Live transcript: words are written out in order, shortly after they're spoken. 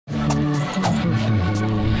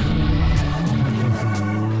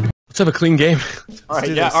have a clean game. All right,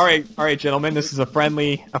 yeah, all right, gentlemen. This is a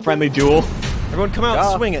friendly duel. Everyone, come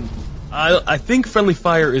out swinging. I think friendly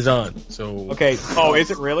fire is on. So. Okay. Oh,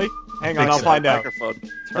 is it really? Hang on, I'll find out.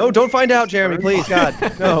 No, don't find out, Jeremy. Please, God,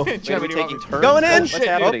 no. Jeremy, taking turns. Going in. What's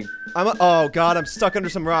happening? Oh God, I'm stuck under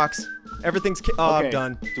some rocks. Everything's. I'm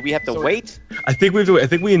done. Do we have to wait? I think we have to wait. I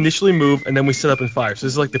think we initially move and then we set up and fire. So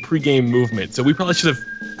this is like the pre-game movement. So we probably should have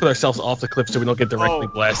put ourselves off the cliff so we don't get directly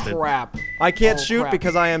blasted. Crap! I can't shoot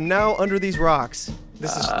because I am now under these rocks.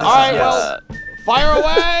 This is. All right, well, fire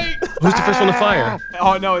away! Who's the first one to fire?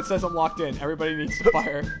 Oh no, it says I'm locked in. Everybody needs to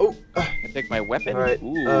fire. Oh, I pick my weapon. All right,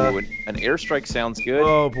 Ooh, an airstrike sounds good.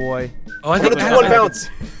 Oh boy. Oh, I I'm think gonna do one bounce.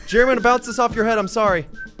 Jeremy, I'm gonna bounce this off your head. I'm sorry.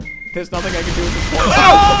 There's nothing I can do at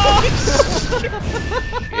this point.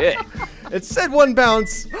 Shit. It said one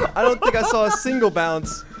bounce. I don't think I saw a single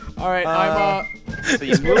bounce. All right, I'm So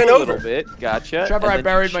you move a little bit. Gotcha. Trevor, and I then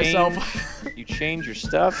buried you change- myself. You change your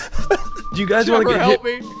stuff. Do you guys want to Trevor, get help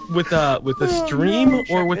hit me. with the stream or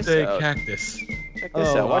Check with this the out. cactus? Check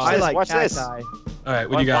this out. Watch this. Watch this. All right,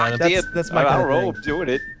 what do you got? Adam? That's my I kind don't of know. thing. I'm doing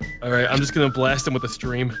it. All right, I'm just gonna blast him with the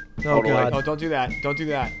stream. Oh Totally. God. Oh, don't do that. Don't do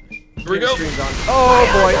that. Here we go. Oh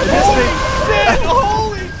boy, it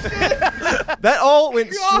Holy shit! missed me. That all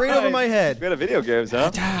went straight over my head. We got a video games,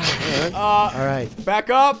 huh? All right. Back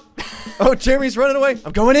up. Oh, Jeremy's running away.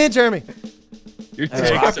 I'm going in, Jeremy. Your That's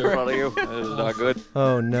tanks in are. front of you. That is not good.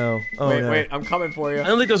 Oh no. Oh Wait, no. wait, I'm coming for you. I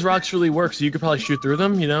don't think those rocks really work, so you could probably shoot through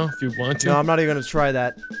them, you know, if you want to. No, I'm not even gonna try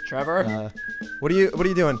that. Trevor? What are you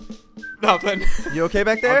doing? Nothing. You okay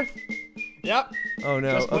back there? Yep. Oh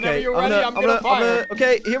no. Just whenever Okay. you're ready, I'm gonna fire.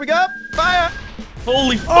 Okay, here we go. Fire!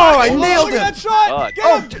 Holy fuck! Oh, I nailed Look at him! that shot!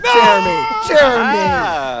 Get him! Jeremy!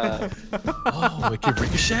 Ah, Oh, it can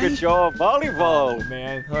ricochet? good job, volleyball. Oh,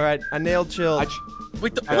 man. All right, I nailed Chilled.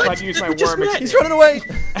 Wait, I tried to use my We just worm met. He's running away.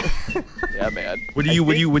 Yeah, man. What are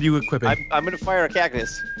you equipping? I'm gonna fire a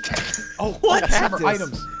cactus. Oh, What? Trevor, Cactus?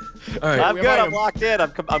 items. All right, I'm we good. have I'm items. locked in.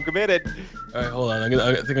 I'm committed. all right, hold on.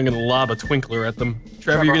 I think I'm gonna lob a twinkler at them.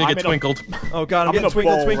 Trevor, you're Trevor, gonna get I'm in a- twinkled. Oh God, I'm I'm getting in a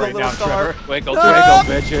twinkle, bowl twinkle, right little now, star. Trevor. Twinkle, Ah!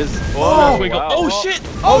 twinkle, bitches. Oh, Whoa, twinkle. wow. Oh shit!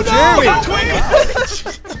 Oh, Jeremy!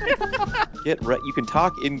 Get right. You can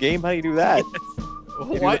talk in game. How do you do that?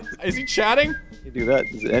 What? Is he chatting? You do that.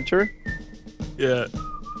 Does it enter? Yeah.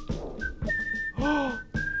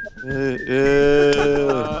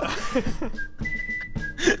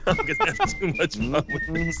 I'm gonna have too much fun with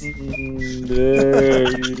this.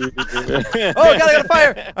 Oh God, I got a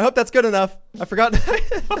fire. I hope that's good enough. I forgot.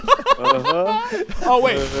 Oh,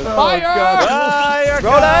 wait. Fire! Fire!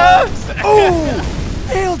 Rhoda! Oh,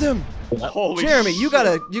 nailed him. Holy Jeremy, shit. you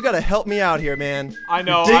gotta help me out here, man. I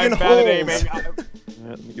know, digging I'm bad at holes. aiming.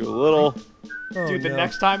 Let me do a little. Oh, Dude, the no.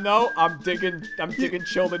 next time though, I'm digging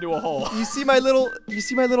Chilled into a hole. You see my little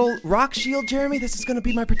rock shield, Jeremy? This is gonna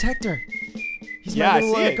be my protector. He's Yeah, my I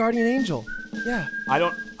little see it. guardian angel. Yeah. I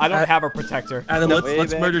don't have a protector. Adam, No, let's way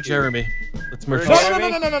let's back murder here. Jeremy. Let's murder. No, Jeremy.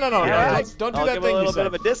 no, no, no, no, no, no, no, Yeah, no. Don't do I'll that give thing a you little bit said.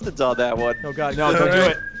 of a distance on that one. Oh God. No, don't do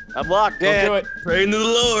it. I'm locked Don't in. do it. Praying to the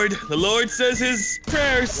Lord. The Lord says his Here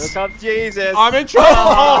prayers. comes Jesus. I'm in trouble.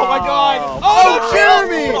 Oh my God. Oh,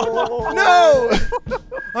 Jeremy! Oh. No!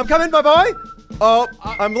 I'm coming, my boy. Oh,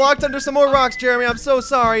 I'm locked under some more rocks, Jeremy. I'm so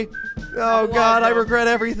sorry. Oh I'm God, I locked up. regret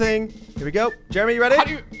everything. Here we go. Jeremy, you ready? How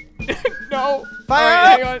do you? No. Fire All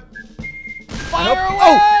right, up. hang on. I Fire hope-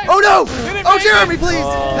 away! Oh no! Did it Oh, make Jeremy, it? please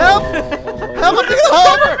help! Help! I'm digging a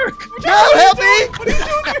hole. No, help me! What are you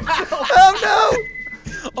doing to yourself? Oh no!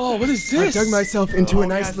 Oh, what is I this? dug myself into a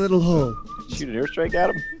nice God. little hole. Shoot an airstrike at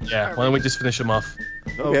him? Yeah. Why don't we just finish him off?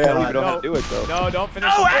 Oh Okay, I don't God. even know how to do it though. No, don't finish.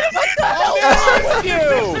 Oh, it. Adam, what the hell is wrong with you?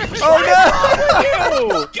 Oh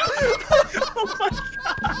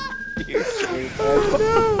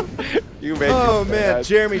You made Oh me man, mad.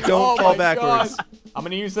 Jeremy, don't Oh fall my backwards. God. I'm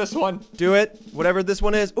gonna use this one. Do it. Whatever this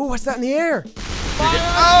one is. Ooh, what's that in the air? Fire!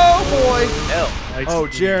 Oh boy. Hell, Oh,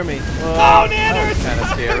 Jeremy. Oh, Nanners! kind of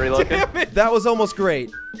scary looking. Damn it. That was almost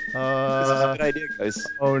great. This is a good idea, guys.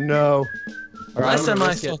 Oh no. All right, Last I'm time I gonna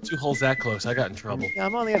risk saw it. 2 holes that close, I got in trouble. Yeah,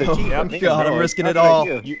 I'm on the other Oh team. my Make God, it I'm go. risking Not it a good all.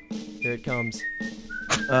 idea. Here it comes.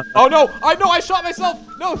 Oh no! I shot myself.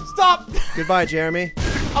 No, stop! Goodbye, Jeremy.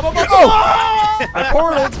 I'm about to. Oh! I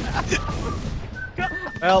portaled.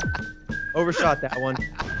 Well, overshot that one.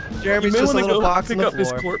 Jeremy's You may just a wanna little go box on pick the up his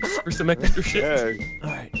floor. corpse for some extra shit. Yeah. All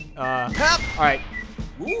right. All right.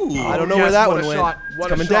 Ooh. I don't know Yes, where that what one a went. shot. It's What a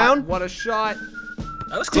coming shot. down. What a shot!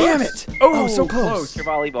 That was close. Damn it! Oh, so close. Your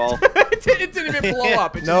volleyball. it didn't even blow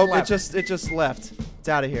up. It just Nope, left. it just left. It's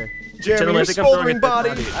out of here. Gentlemen, Jeremy, I your think I'm throwing smoldering a dead body.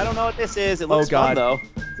 body. I don't know what this is. It looks God. fun though.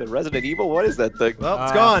 Is it Resident Evil? What is that thing? Well,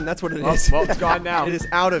 it's gone. That's what it is. Well, it's gone now. It is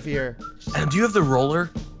out of here. And do you have the roller?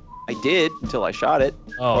 I did until I shot it.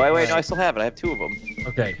 Oh, wait, right. no, I still have it. I have 2 of them.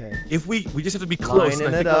 Okay. Okay. If we just have to be close, and I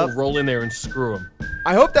Lining think it I'll up. roll in there and screw him.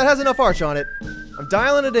 I hope that has enough arch on it. I'm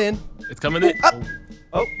dialing it in. It's coming in. Up.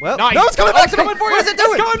 Oh, well. Nice. No, it's coming back to me. coming for you. What is it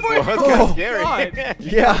doing? It's coming for you. That's Oh, kind of scary. God.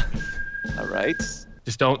 Yeah. All right.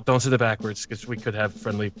 Just don't sit it backwards, because we could have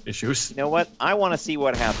friendly issues. You know what? I want to see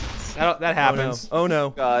what happens. That happens. Oh, no.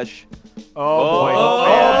 Gosh. Oh, boy.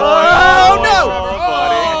 Oh, no.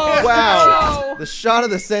 buddy. Wow. The shot of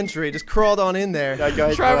the century just crawled on in there.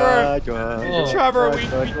 Trevor. Oh. Trevor, we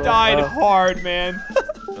died hard, man.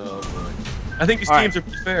 Oh, boy. I think these All teams are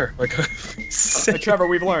fair. Like, Trevor,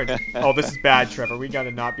 we've learned. Oh, this is bad, Trevor. We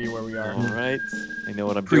gotta not be where we are. All right. I know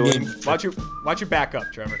what I'm Pre-game. doing. Why don't you back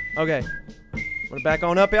up, Trevor? Okay. Want to back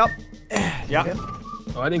on up, yep? Yeah.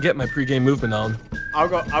 Oh, I didn't get my pregame movement on. I'll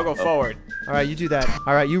go forward. All right, you do that.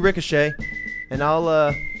 All right, you ricochet. And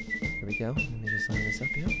I'll, here we go. Let me just line this up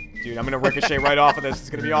here. Dude, I'm gonna ricochet right off of this. It's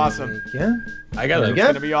gonna be awesome. Yeah. I got There a, we It's go.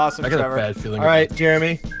 gonna be awesome, I got a Trevor. bad feeling. All right,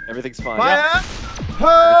 Jeremy. Everything's fine. Fire!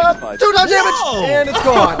 fine. 2 times damage! Whoa! And it's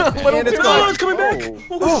gone. and it's No, gone. it's coming back.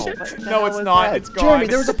 Oh. Oh, shit. What the No, hell it's was not. that? It's gone. Jeremy,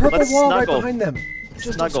 there was a purple Let's wall snuggle. right behind them.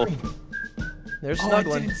 Just Snuggle. on screen. There's Oh, I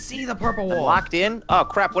snuggling. didn't see the purple I'm wall. locked in? Oh,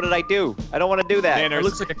 crap. What did I do? I don't want to do that. Nanners, It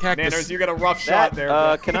looks like a cactus. Nanners, you got a rough shot That,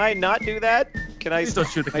 there. can I not do that? Can I Please don't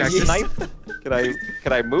shoot the can I cactus. snipe?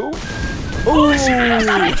 Can I move? Ooh.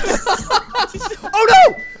 Oh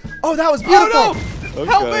no! Oh, that was beautiful. Oh, no!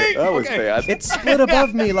 Help Okay, me! That was Okay. bad. It split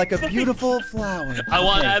above me like a beautiful flower. I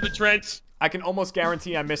want out of the trench. I can almost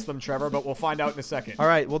guarantee I missed them, Trevor, but we'll find out in a second. All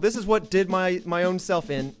right, well, this is what did my own self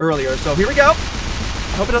in earlier. So here we go.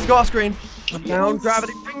 I hope it doesn't go off screen. Down,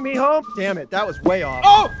 gravity, bring me home. Damn it, that was way off.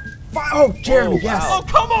 Oh! Oh, Jeremy, yes. Oh,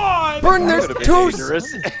 come on! Burn their That would've been toes.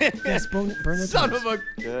 dangerous. Yes, burn their Son toes. of a...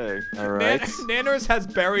 Okay, all right. Nanners has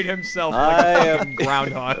buried himself I like a am fucking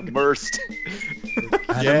groundhog. immersed.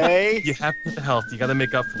 Adam, Yay. You have to put the health. You got to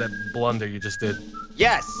make up for that blunder you just did.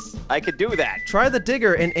 Yes, I could do that. Try the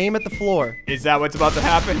digger and aim at the floor. Is that what's about to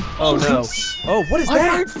happen? Oh no. Oh, what is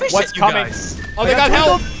that? What's coming? Oh, they I got got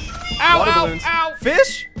help! Ow, Water ow, balloons. ow!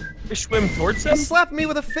 Fish? Fish swim towards You him? slapped me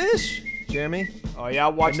with a fish, Jeremy. Oh yeah,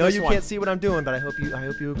 watch I know this you one. can't see what I'm doing, but I hope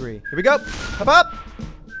you agree. Here we go. Hop up.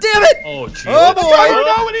 Damn it! Oh, jeez. Oh boy! Trevor,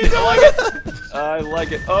 no, what are you doing? I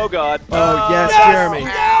like it. Oh, God. Oh yes, Yes! Jeremy.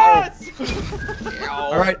 Yes!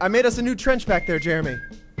 All right, I made us a new trench back there, Jeremy.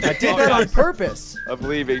 I did Oh, that on yes. purpose. I'm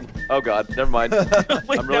leaving. Oh, God. Never mind.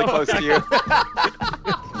 I'm really close to you.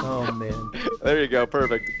 Oh man. There you go.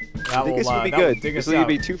 Perfect. I That think this will, will be that will good. dig This us will either out.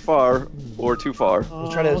 be too far or too far.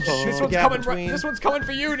 We'll try to shoot This the one's gap coming. between. This one's coming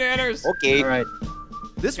for you, Nanners. Okay. All right.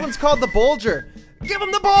 This one's called the Bulger. Give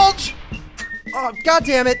him the bulge. Oh, God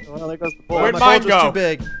damn it. Well, there goes the Oh, ball. Where'd my mine bulge was go? too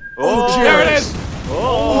big. Oh, There Jeremy. it is.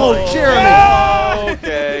 Oh, Jeremy.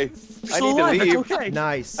 Okay. I Still need to alive, that's leave. okay.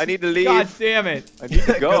 Nice. I need to leave. God damn it. I need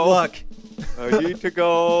to go. Good luck. I need to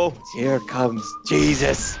go. Here comes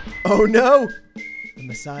Jesus. Oh no. The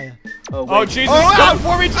Messiah. Oh, Jesus Oh, is coming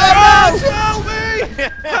for me, Trevor! Help me!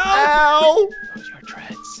 Ow. Those are your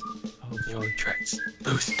treads. Your treads.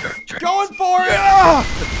 Loose your treads. Going for it!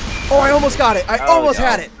 Ah! Oh, I almost got it. I almost no.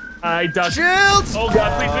 had it. I ducked. Chilled. Oh,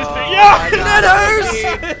 God, please miss me. Yeah!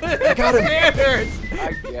 Nanners. I got him. Nanners!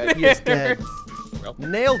 I get He is dead.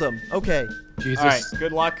 Nailed him. Okay. Jesus. All right,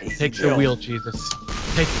 good luck. Take Chill. the wheel, Jesus.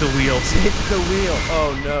 Take the wheel. Take the wheel.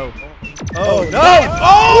 Oh no. Oh no.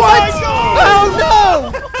 Oh my Oh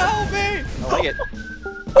God! no. Help me! I like it.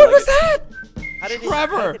 What was that? How did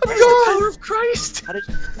Trevor! The power of Christ. How did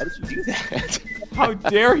you do that? How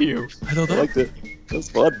dare you? I don't I know. liked it. That was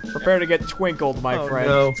fun. Prepare to get twinkled, my Oh, friend.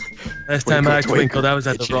 No. Last time Twinkle, I twinkle, twinkled, I was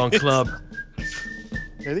at the bitches. wrong club.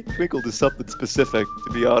 I think twinkled is something specific,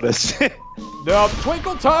 to be honest. The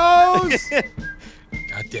twinkle toes!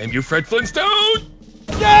 God damn you, Fred Flintstone!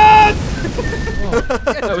 Yes!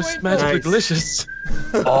 That was magically Nice. delicious.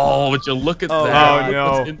 Oh, would you look at Oh, that? oh,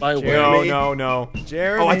 no. What's in my way? No, no, no.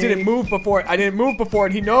 Jeremy. Oh, I didn't move before. I didn't move before,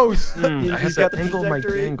 and he knows. I He's have got to the angle my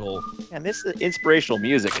trajectory. dangle. And this inspirational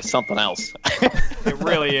music is something else. It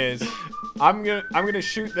really is. I'm gonna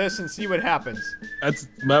shoot this and see what happens.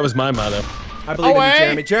 That was my motto. I believe in you, Away.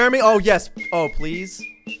 Jeremy. Jeremy. Oh yes. Oh please.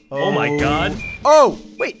 Oh my God. Oh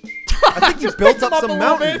wait. I think you Just built picked him up up some a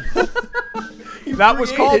little mountain. That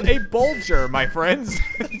was called created- a bulger, my friends.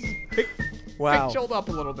 Wow. Chilled up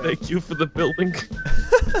a little bit. Thank you for the building.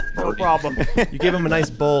 No problem. You gave him a nice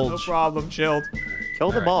No bulge. problem. Chilled.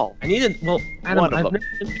 Kill them all. I needed, well, Adam, One of I've them. never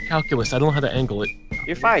been to calculus. I don't know how to angle it.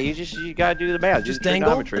 You're fine. You gotta do the math. Just Do the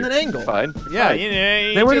dangle trigonometry. and then angle. You're fine. You're Yeah,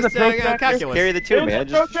 fine. you were to just the protractor? calculus. Carry the two, man.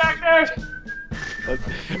 Just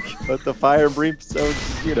let the fire and brimstone,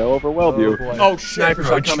 overwhelm Oh you. boy. Oh shit! Sniper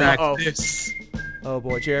shot coming. Oh, This. Oh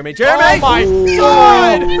boy, Jeremy. Jeremy! Oh my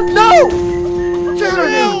God! No!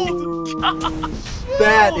 Jeremy!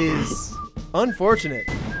 That is unfortunate.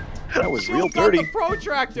 That was real Shield got dirty. the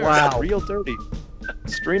protractor. Wow. Real dirty.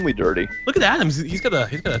 Extremely dirty. Look at Adams. He's got a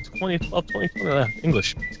 20, 12, 20, 20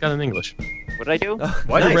 English. He's got an English. What did I do?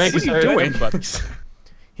 What Nice. rank Rank is he higher than doing? everybody's.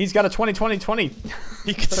 He's got a 20-20-20.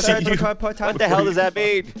 He can see you. What the hell does that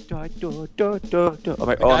mean?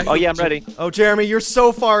 Oh yeah, I'm ready. Oh, Jeremy, you're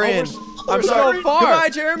so far in. we're I'm so sorry. far. Goodbye,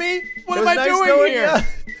 Jeremy. What It am was I nice doing knowing here? ya.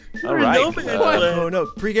 All right. Oh no,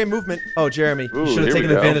 pre-game movement. Oh, Jeremy, you Ooh, should have here taken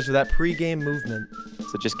we go. advantage of that pre-game movement.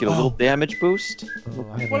 So just get a little damage boost. Oh,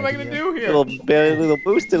 What am I gonna do here? Little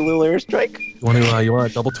boost and a little airstrike. You want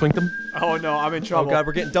to double twink him? Oh no, I'm in Oh trouble. god,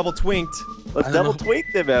 we're getting double twinked. Let's I don't double know. twink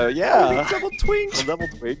them out. Yeah. Double twinked. Double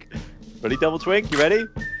twink. Ready, double twink? You ready?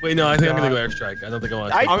 Wait, no, I think I'm God. gonna go airstrike. I don't think I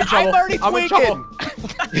want to. I'm in trouble. I'm already I'm in twinking.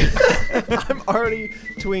 I'm already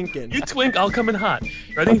twinking. You twink, I'll come in hot.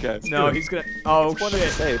 Ready? Okay. No, he's gonna. Oh One to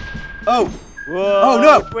shit. save. Oh, Whoa. Oh,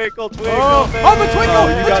 no. Twinkle, twinkle. Oh, man. I'm a twinkle. Oh,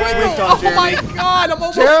 you got a twinked twinkle. on, Oh my Jeremy. god, I'm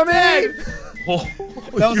almost Jeremy! dead. Oh, that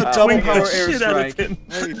was a you double twinked power the shit out of airstrike. him.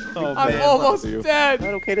 Hey, Oh I'm man. almost Is dead.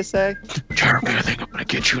 that okay to say? Jeremy, I think I'm gonna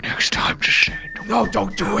get you next time. Just saying. No,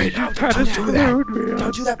 don't do it. Don't do that.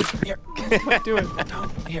 Don't do that. Here, Do it.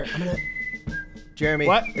 here. I'm gonna. Jeremy,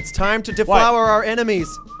 What? it's time to deflower our enemies.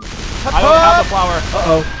 I don't have a flower.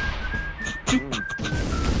 Uh-oh.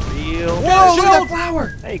 Real. Whoa, look at that shield!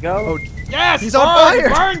 flower. There you go. Yes. He's on burn,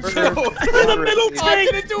 fire. Burn shield. In the middle Oh, I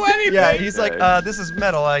tank. didn't do anything. Yeah, he's like, this is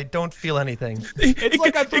metal. I don't feel anything. It's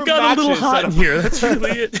like I threw it got a little matches hot at in him. here. That's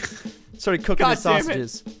really it. Started cooking God the damn it.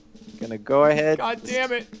 sausages. Gonna go ahead. God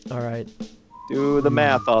damn it. All right. Do the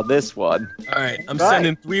math on this one. All right, I'm Right.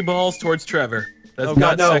 sending 3 balls towards Trevor. That's Oh,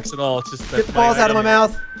 not God, no. sex at all. It's just Get the balls out of my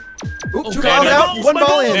mouth. Ooh, Oh, 2 God, balls no. out, 1 My ball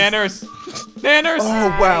balls. in. Nanners. Nanners. Oh,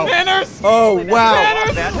 wow. Nanners. Oh, wow.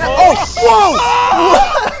 Nanners. Oh,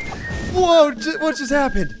 whoa! Whoa, what just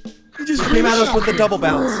happened? He just Came at us with the double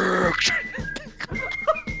bounce.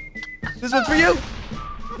 This one's for you.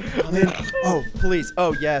 I'm in. Oh, please.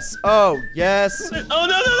 Oh, yes. Oh, yes. Oh, no, no,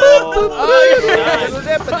 no.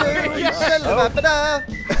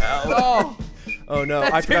 Oh, Oh, no.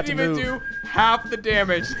 that I forgot didn't to even move. do half the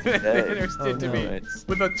damage that Nanners Oh, did to no. me It's-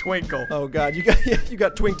 with a twinkle. Oh, God. You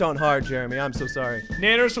got twinked on hard, Jeremy. I'm so sorry.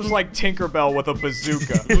 Nanners was like Tinkerbell with a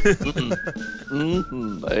bazooka.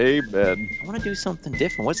 Amen. I want to do something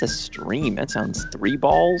different. What's a stream? That sounds 3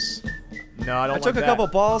 balls. No, I don't I want took a that. couple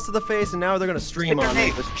balls to the face, and now they're going to stream on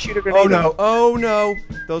me. Let's shoot a grenade. Oh, no. Oh, no.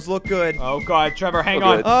 Those look good. Oh god, Trevor, hang Oh,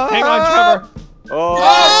 on. good. Hang on, Trevor.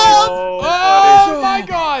 Oh, Oh my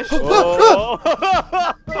gosh. oh.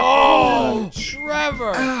 Oh,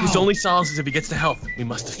 Trevor. His only solace is if he gets to health. We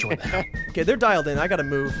must destroy the health. Okay, they're dialed in. I got to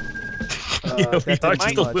move. Yeah, we that are didn't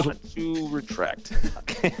just do a much. little. To retract.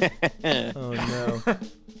 Oh, no.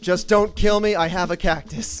 Just don't kill me. I have a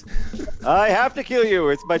cactus. I have to kill you.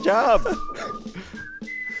 It's my job.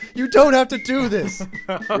 You don't have to do this.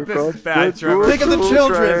 This is bad, Trevor. Think of the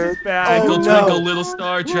children. This is bad. Oh, Twinkle, no. twinkle, little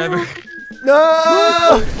star, Trevor.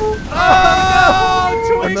 No!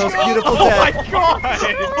 Oh, And those Twinkle. beautiful Oh my dead. god.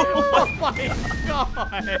 Oh my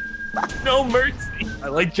god. No mercy. I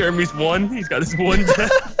like Jeremy's 1. He's got his 1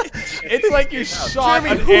 death. It's like you shot Jeremy,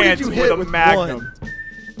 an who did ant you with hit a with magnum. one?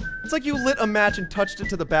 It's like you lit a match and touched it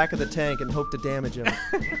to the back of the tank and hoped to damage him.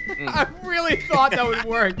 I really thought that would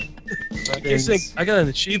work. I got an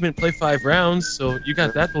achievement, play 5 rounds, so you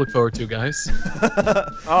got that to look forward to, guys.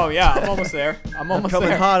 Oh yeah, I'm almost there. I'm I'm almost coming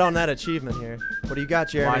there. hot on that achievement here. What do you got,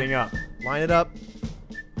 Jeremy? Lining up. Line it up.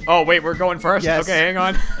 Oh wait, we're going first? Yes. Okay, hang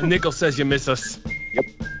on. And Nickel says you miss us.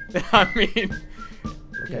 I mean,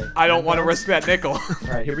 Okay. I don't want to risk that nickel. All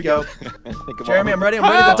right, here we go. Think of Jeremy, all- I'm ready. I'm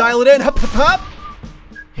ready to dial it in. Hop, hop, hop.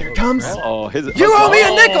 Here it comes. Oh, his. You owe me a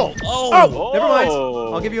nickel. Oh, Oh, never mind.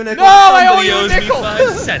 Oh. I'll give you a nickel. No, I owe Somebody you a owes me nickel.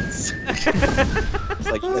 5 cents. It's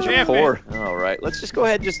like you guys Damn are it. poor. All right, let's just go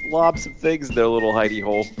ahead and just lob some things in their little hidey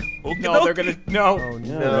hole. No, they're gonna. No. Oh,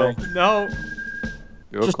 no. No.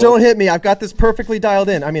 Just don't hit me. I've got this perfectly dialed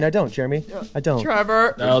in. I mean, I don't, Jeremy. I don't.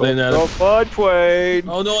 Trevor. No, they're No not. fun, Twain.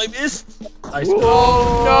 Oh no, I missed. I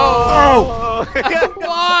Oh Oh! no.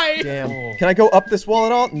 Why? Damn. Oh. Can I go up this wall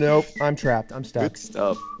at all? Nope. I'm trapped. I'm stuck. Good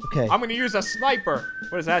stuff. Okay. I'm gonna use a sniper.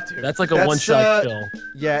 What does that do? That's like a That's, one-shot kill.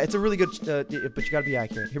 Yeah, it's a really good, but you gotta be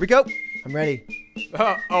accurate. Here we go. I'm ready.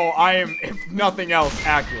 Oh, I am, if nothing else,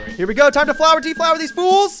 accurate. Here we go. Time to deflower these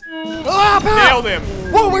fools. Ah, pow! Nailed him.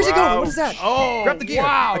 Whoa, where's he going? Wow. What is that? Oh, Grab the gear.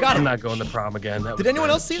 Wow. I got I'm him. not going to prom again. That Did was anyone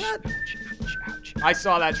bad. else see that? I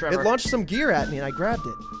saw that, It Trevor. launched some gear at me and I grabbed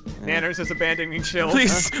it. Nanners is abandoning Chilled.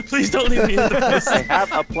 Please don't leave me in this. I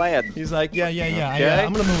have a plan. He's like, yeah. Okay.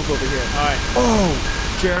 I'm gonna move over here. All right.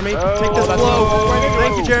 Oh, Jeremy, take this that's blow. cool.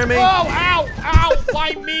 Thank you, Jeremy. Oh, ow!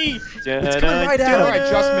 Why me? It's coming right at him. I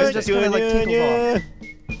just missed It just it. kind of like tinkles off.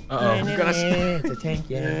 Uh-oh. I'm gonna. It's a tank,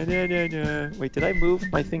 yeah. Wait, did I move?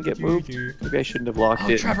 My thing get moved? Maybe I shouldn't have locked Oh,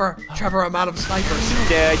 it. Trevor, I'm out of snipers.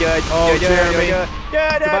 Oh, Jeremy.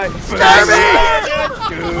 Goodbye.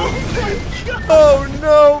 Jeremy! Oh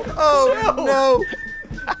no! Oh no!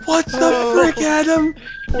 What the frick, Adam?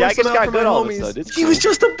 Yeah, I just Forcing out got for good my all of a homies. sudden. It's He was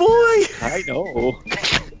just a boy. I know.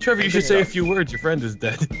 Trevor, you should say a few words. Your friend is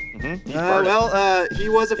dead. He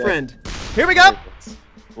was a friend. Here we go.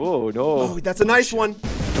 Oh no. Oh, that's a nice one.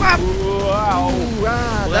 Wow. Ooh, Well,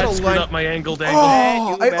 that that'll screwed line. up my angled angle.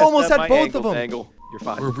 Oh, I messed almost up had my both of them. angle. You're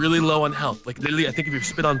fine. We're really low on health. Like, literally, I think if you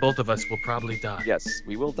spit on both of us, we'll probably die. Yes,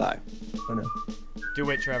 we will die. Oh no. Do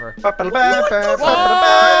it, Trevor. He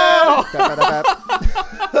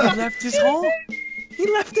left his hole. He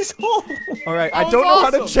left his hole. All right, I That don't was know how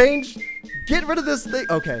to awesome. change. Get rid of this thing.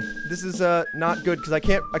 Okay, this is not good because I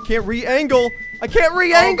can't re-angle. I can't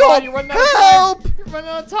re-angle. God, you're running out of time. Help! You're running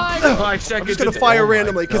out of time. 5 seconds. I'm just gonna into- fire oh my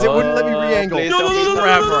randomly because it wouldn't let me re-angle. Please No, don't no, be no, no,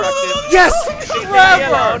 forever. no, no, no, no. Yes!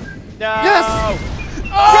 Trevor. No. Yes!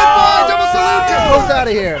 Goodbye, double salute! Post out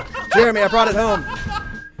of here. Jeremy, I brought it home.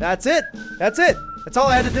 That's it. That's it. That's all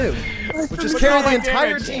I had to do. Which is Look carry at all the my entire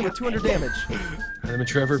damage. team with 200 damage. Adam and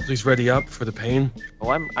Trevor, please ready up for the pain. Oh,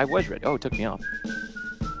 I was ready. Oh, it took me off.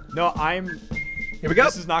 No, Here we go.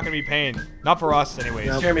 This is not gonna be pain. Not for us, anyways.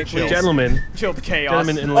 No. Jeremy, Please. Gentlemen, Chilled chaos.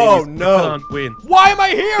 gentlemen and ladies, Oh, no. put on win. Why am I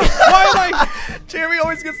here? Why am I? Jeremy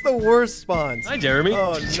always gets the worst spawns. Hi, Jeremy.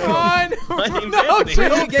 Oh no. Run! My name's No, Anthony. Chilled.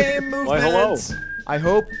 Pretty game movement. Why, hello. I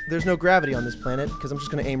hope there's no gravity on this planet because I'm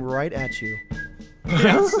just gonna aim right at you.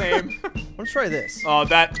 Yeah, same. Let's try this. Oh,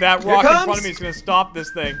 that rock in comes. front of me is gonna stop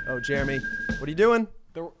this thing. Oh, Jeremy, what are you doing?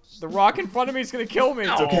 The rock in front of me is gonna kill me.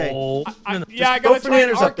 It's okay. Oh, I no, gotta Go for try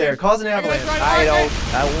and Nanners arc up there. it. Cause an I gotta avalanche. try and I arc don't.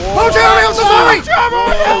 Oh, Jeremy, I'm so sorry!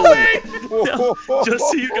 Trevor, just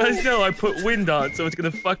so you guys know, I put wind on, so it's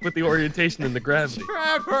gonna fuck with the orientation and the gravity.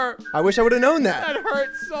 Trevor, I wish I would have known that that.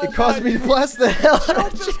 hurts so It caused much. me to blast the hell out Chilled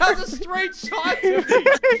of just Jeremy. has a straight shot to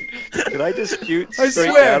me. Can I just shoot I straight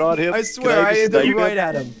swear. down on him? I swear, Can I just aimed it snipe right him?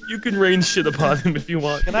 at him. You can rain shit upon him if you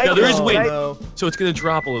want. Can I Now, there is go? wind, No, so it's gonna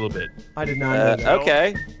drop a little bit. I did not know that.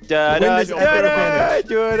 Okay. wind is at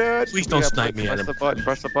their advantage. Please don't snipe me, Adam. Press the button.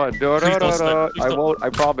 Press the button. Please don't snipe. Please I don't. won't. I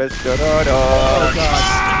promise. Oh, God.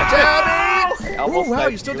 Jeremy! I almost Ooh, wow,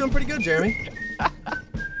 sniped you're still you. doing pretty good, Jeremy.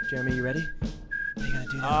 Jeremy, you ready? What are you gonna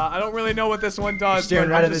do now? I don't really know what this one does. Staring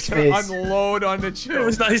but right I'm at just his gonna face. Unload on the It chill.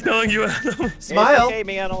 was nice knowing you, Adam. Smile. It's okay,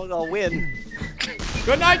 man. I'll win.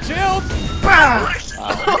 Good night, Chilled. Wow!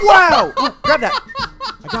 Wow! Ooh, grab that.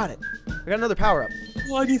 I got it. I got another power up.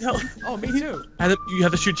 Oh, I need help. Oh, me too. Adam, you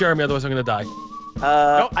have to shoot Jeremy, otherwise I'm gonna die.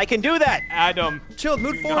 Nope. I can do that. Adam. Chilled,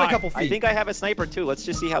 move Do forward a not. couple I feet. think I have a sniper too. Let's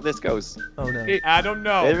just see how this goes. Oh no. Adam,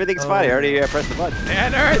 no. Everything's Oh, fine. I no. already pressed the button.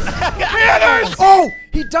 Nanners. Nanners. Oh!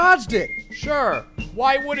 He dodged it! Sure.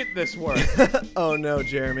 Why wouldn't this work? Oh no,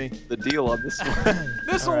 Jeremy. The deal on this one.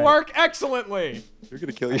 This will All right. work excellently. You're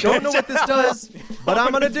gonna kill you. Don't know what this does, but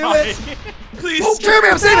I'm gonna do it. Please. Oh, Jeremy,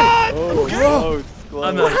 I'm saving! Oh, Whoa. close. I'm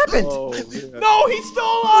What not- happened? Oh, man. No, he's still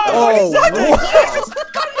alive. Oh, what?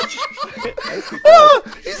 Oh,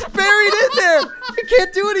 he's buried in there. He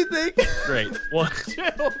can't do anything. Great. One.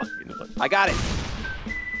 Chill. I got it.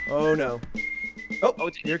 Oh no. Oh,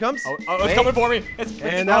 here it comes. Oh, it's coming for me. It's,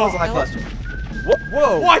 And that was oh, lackluster.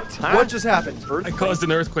 Whoa. What? What just happened? I caused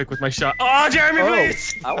an earthquake with my shot. Oh, Jeremy, Oh.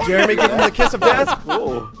 please! Jeremy giving him the kiss of death?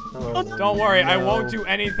 Cool. Oh, Don't worry, I no. won't do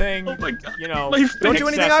anything. Oh my God. You know. My face. Don't do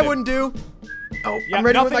anything I excessive. wouldn't do. Oh, Yeah, I'm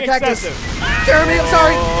ready with my nothing cactus. excessive. Jeremy, I'm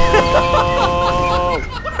sorry.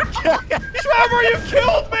 Trevor, you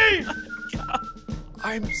killed me.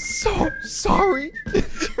 I'm so sorry.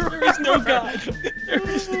 There is no God. There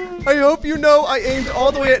is no... I hope you know I aimed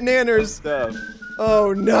all the way at Nanners. Stuff.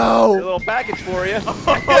 Oh A no. little package for you.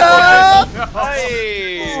 No!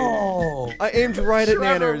 Hey. Oh. I aimed right at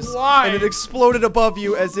Trevor, Nanners, why? and it exploded above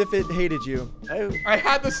you as if it hated you. I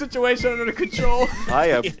had the situation under control. I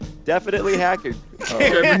am definitely hacking.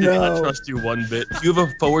 Jeremy did no. not trust you one bit. Do you have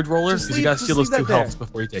a forward roller? Just Because you gotta leave- steal just those leave two that healths there.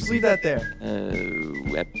 before you take Just them. leave that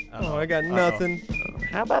there. Oh, I got nothing.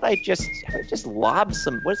 How about I just lob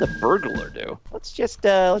some? What does a burglar do? Let's just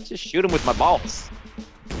shoot him with my balls.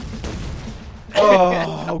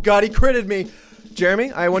 Oh, God, he critted me.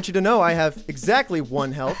 Jeremy, I want you to know I have exactly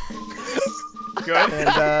 1 health. Good. And,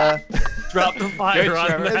 Drop the fire Good, on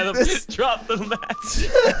Trevor. him, Adam. This- Drop the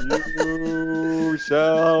match. You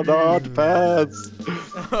shall not pass.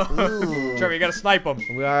 Trevor, you gotta snipe him.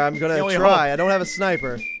 I'm The gonna only try. I don't have a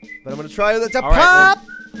sniper, but I'm gonna try to All right, pop.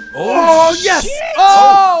 Oh, yes!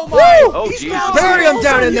 Oh my! Woo! Oh, jeez. Bury him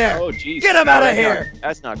down in there. Oh, jeez. Get him outta That's here.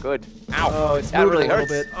 That's not good. Ow. Oh, it's That moving really a little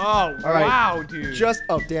hurts. bit. Oh right. wow, dude!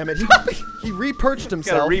 Oh, damn it! He re-perched Gotta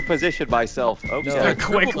himself. reposition myself. Oops. No. a Yeah,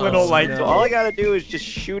 quick triple little bombs. like. No. So all I gotta do is just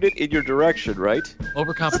shoot it in your direction, right?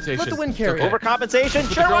 Overcompensation. Let the wind carry it. Overcompensation?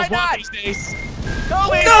 What Sure, the why girls want not? these days.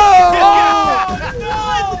 Go in! Oh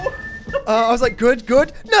no! I was like, good.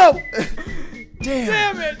 No. Damn.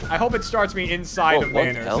 Damn it! I hope it starts me inside Oh, of what the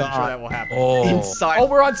Manners. hell? I'm sure that will happen. Oh. Inside. Oh,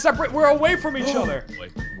 we're on separate. We're away from each other. Boy.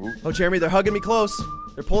 Oh, Jeremy, they're hugging me close.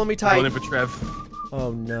 They're pulling me Going tight. in for Trev.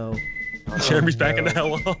 Oh no. Jeremy's backing the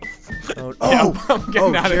hell off. Oh, Yeah, I'm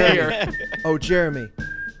getting out of Jeremy. here. Oh, Jeremy.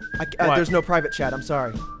 What? There's no private chat. I'm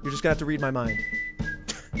sorry. You're just gonna have to read my mind.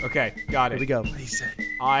 Okay, got Here we it. go. What he said.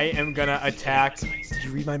 I am gonna attack. Did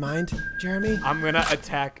you read my mind, Jeremy? I'm gonna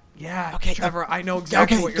attack. Yeah, Okay, Trevor, I know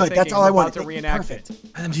exactly okay, what you're good. thinking. That's all I I'm about wanted. to reenact Perfect. it.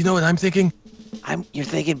 Adam, do you know what I'm thinking? You're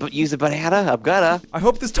thinking, but use a banana? I'm gonna. I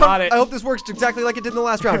hope this Got it. I hope this works exactly like it did in the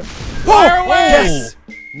last round. Fire away! Yes!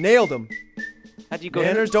 Nailed him. How'd you go?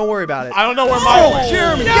 Manners, don't worry about it. I don't know where my. Oh,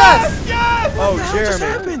 Jeremy, yes! Yes! Oh, What just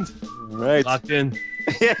Jeremy. happened? Right. Locked in.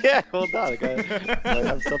 Yeah, hold on. Do I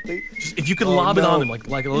have something? Just, if you could Oh, lob it no. on him like a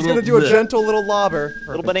little. He's gonna do a bleh. gentle little lobber.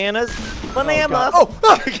 Little bananas? Oh, Banana! God. Oh,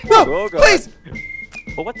 no, Oh, God. please!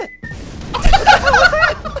 Well, what the?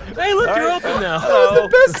 Hey, look, you're Alright. open now. Hello.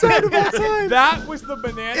 Best sound of all time. That was the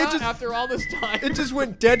banana It just- after all this time. It just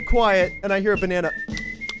went dead quiet, and I hear a banana.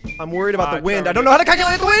 I'm worried about the wind. Trevor, I don't know how to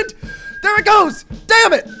calculate the wind. There it goes.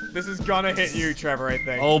 Damn it! This is gonna hit you, Trevor, I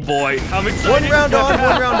think. Oh boy, I'm excited. One round on,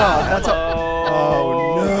 1 round off. That's all.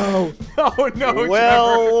 Oh, Oh Oh no, Trevor.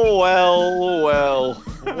 well.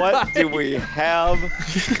 What do we have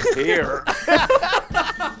here?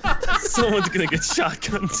 Someone's gonna get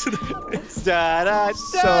shotgun to the face. Da, da, no!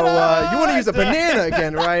 So you want to use a banana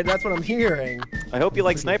again, right? That's what I'm hearing. I hope you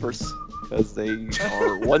like snipers, because they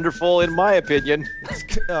are wonderful in my opinion.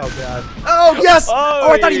 Oh god. Oh yes!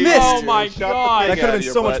 Oh, I thought he you missed. Oh my shot the God. thing That could have out been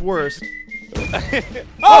of so your much butt. worse.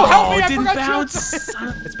 Oh, help me! it I didn't forgot bounce.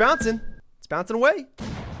 you. It's bouncing. It's bouncing away.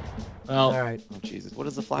 Well, All right, Oh Jesus! What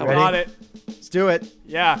is the flower? Ready? Got it. let's do it.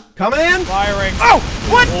 Yeah. Coming in. Firing. Oh!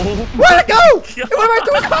 What? oh, Where'd it go? It went right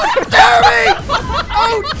through his mouth. Jeremy!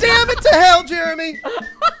 Oh, damn it to hell, Jeremy!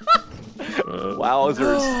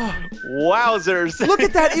 Wowzers! Wowzers! Look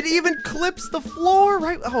at that. It even clips the floor,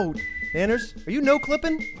 right? Oh, Manners, are you no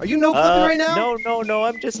clipping? Are you no clipping right now? No.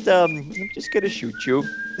 I'm just gonna shoot you.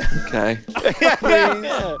 Okay.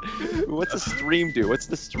 What's the stream do? What's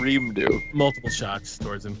the stream do? multiple shots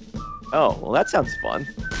towards him. Oh, well, that sounds fun.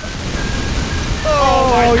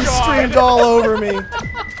 Oh, he God. streamed all over me.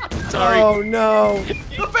 Sorry. Oh, no. The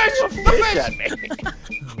fish! The Fish fish! at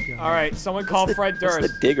me. All right, someone call Fred What's the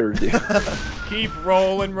Durst. digger do? Keep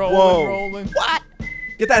rolling, Whoa. rolling. What?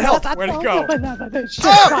 Get that health. Where'd it go?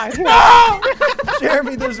 Oh!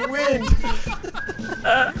 Jeremy, there's wind.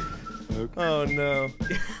 Oh, no.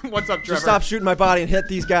 What's up, Trevor? Just stop shooting my body and hit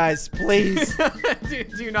these guys, please. do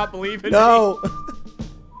you not believe in me? No.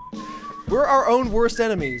 We're our own worst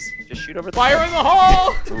enemies. Just shoot over the Fire in the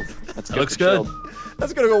hole! Oof, that's That looks for good. Shield.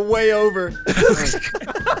 That's gonna go way over.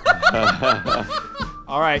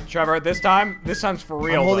 All right, Trevor. This time's for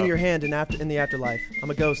real. I'm holding though. your hand in the afterlife. I'm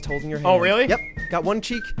a ghost holding your hand. Oh, really? Yep. Got one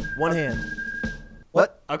cheek, one hand.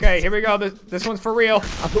 What? Okay, here we go. This one's for real.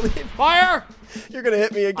 I believe Fire! you're gonna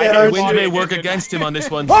hit me I again. hit aren't Wind you? may work against him on this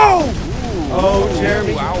one. Oh! Oh,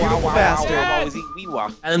 Jeremy, you beautiful bastard. Yes.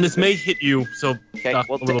 And this may hit you, so Okay, duck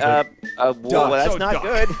well, a little bit. well, that's So not duck.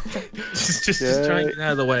 good. Just try and get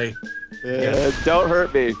out of the way. Don't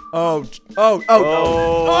hurt me. Oh, Oh, look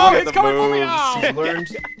at it's the coming for me moves. now! learned.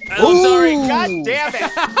 I'm sorry. God damn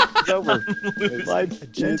it! It's over. It's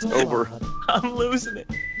Gentle over. nod. I'm losing it.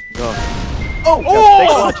 Oh! Thanks a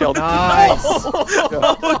lot, Sheldon. Nice.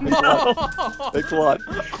 Thanks a lot.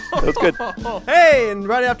 That was good. Hey, and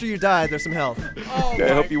right after you died, there's some health. Oh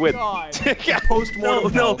Okay, I hope you win. God. Post-mortem No,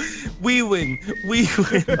 health. we win. We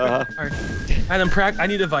win. Uh-huh. Alright. Adam, I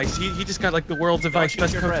need advice. He just got like the world's advice.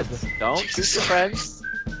 Shoot your friends. Don't shoot your friends.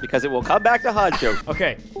 Because it will come back to haunt you.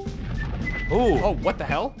 Okay. Ooh. Oh, what the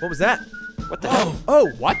hell? What was that? What the hell? Oh,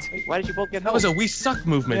 What? Wait, why did you both get That home? was a we suck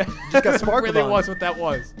movement. Just got That sparkled really on. was what that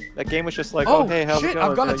was. That game was just like, Oh, oh, hey, how's shit, it going?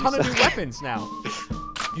 I've got a Oh, ton you of new suck. weapons now.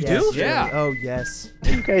 You Yes, do? Jeremy. Yeah. Oh, yes.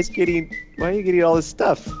 Why are you guys getting? Why are you getting all this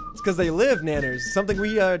stuff? It's because they live, Nanners. Something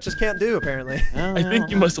we just can't do, apparently. I think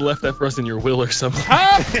you must have left that for us in your will or something.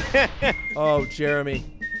 Huh? Oh, Jeremy.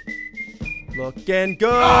 Looking good.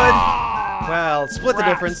 Well, split the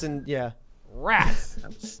difference and yeah. Rats.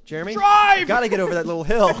 Jeremy, Drive! you gotta get over that little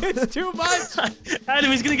hill. It's too much.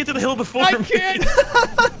 Adam, he's gonna get to the hill before I me. can't.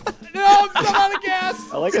 No, I'm still out of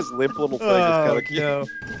gas. I like his limp little thing. It's kind of cute.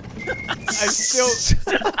 I'm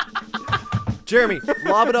still. Jeremy,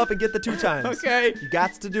 lob it up and get the 2 times. Okay. You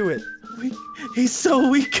got to do it. He's so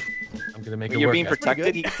weak. I'm gonna make it You're work. being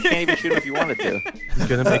protected. You can't even shoot him if you wanted to. He's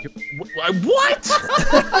gonna make it. What?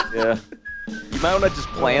 Yeah. You might want to just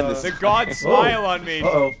plan this. The gods smile on me.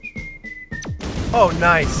 Uh-oh. Oh,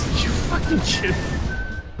 nice. You fucking shit.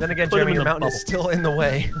 Then again, Put him Jeremy, in your the mountain is still in the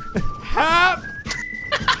way. Hap!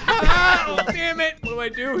 Hap! Damn it! What do I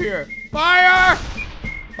do here? Fire!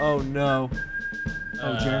 Oh, no.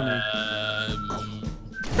 Oh, Jeremy.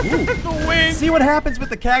 The wind! See what happens with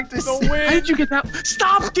the cactus? The How wind! did you get that?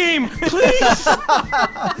 Stop, game, please.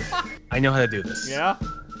 I know how to do this. Yeah?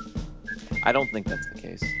 I don't think that's the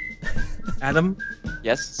case. Adam.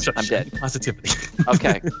 Yes, Shut I'm dead. Positivity.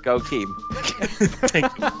 Okay, go team. Thank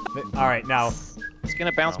you. Alright, now, It's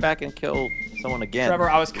gonna bounce back and kill someone again. Trevor,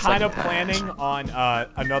 I was kind of Second time. planning on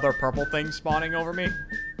another purple thing spawning over me.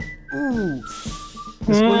 Ooh.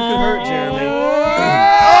 This one could hurt, Jeremy.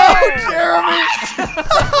 Oh,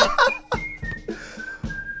 Jeremy!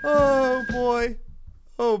 Oh, boy.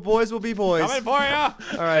 Oh, boys will be boys. Coming for ya!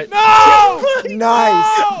 All right. No!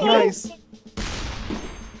 Nice. No! Nice.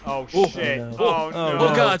 Oh, shit. no. Oh, no.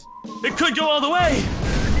 Oh God, it could go all the way.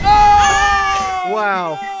 Oh!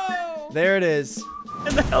 Wow. No! There it is.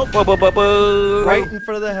 And the help. Right in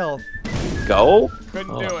front of the health. Go.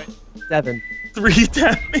 Couldn't do it. 7. 3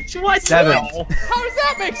 damage. What? 7. How does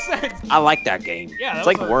that make sense? I like that game. Yeah, that it's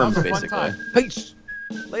like was a- Worms, that was a fun basically. time. Peace.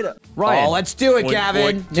 Later. Ryan, Oh, let's do it,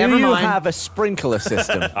 Gavin. do you have a sprinkler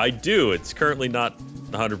system? I do. It's currently not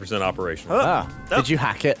 100% operational. Ah, did you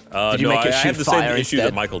hack it? Did you no, make it I shoot have the same fire issue instead?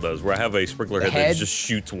 that Michael does, where I have a sprinkler head head? that just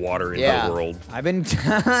shoots water into Yeah. the world. I've been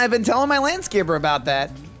telling my landscaper about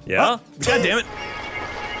that. Yeah? God damn it.